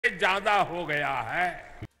ज्यादा हो गया है।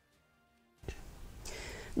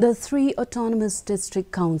 The 3 autonomous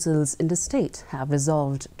district councils in the state have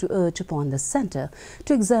resolved to urge upon the centre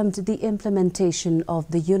to exempt the implementation of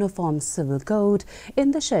the Uniform Civil Code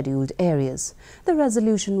in the scheduled areas. The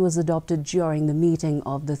resolution was adopted during the meeting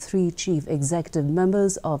of the 3 chief executive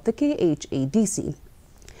members of the KHADC.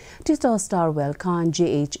 Tito Starwell Khan,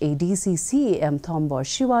 JHADC CAM Thombor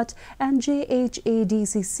Shiwat and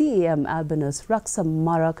JHADC CAM Albinus Raksam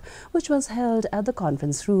Marak, which was held at the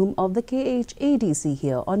conference room of the KHADC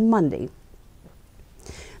here on Monday.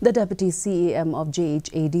 The Deputy CAM of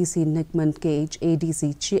JHADC Nikman,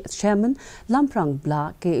 KHADC Chairman Lamprang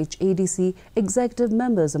Bla, KHADC executive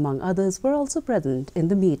members among others were also present in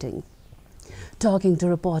the meeting. Talking to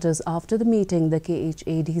reporters after the meeting, the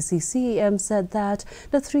KHADC CAM said that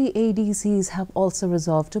the 3 ADCs have also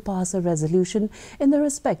resolved to pass a resolution in their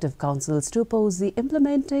respective councils to oppose the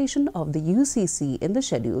implementation of the UCC in the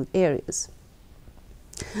scheduled areas.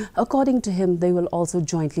 According to him, they will also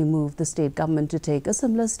jointly move the state government to take a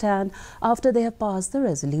similar stand after they have passed the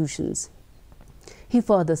resolutions. He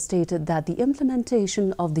further stated that the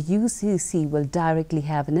implementation of the UCC will directly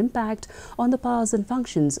have an impact on the powers and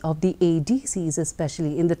functions of the ADCs,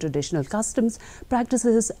 especially in the traditional customs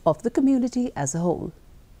practices of the community as a whole.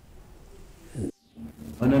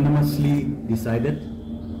 Unanimously decided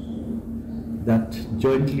that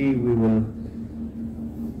jointly we will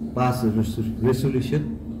pass a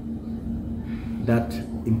resolution that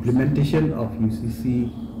implementation of UCC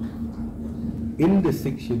in the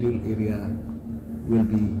 6th schedule area will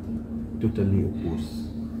be totally opposed.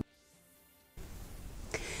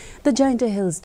 The Jaintia Hills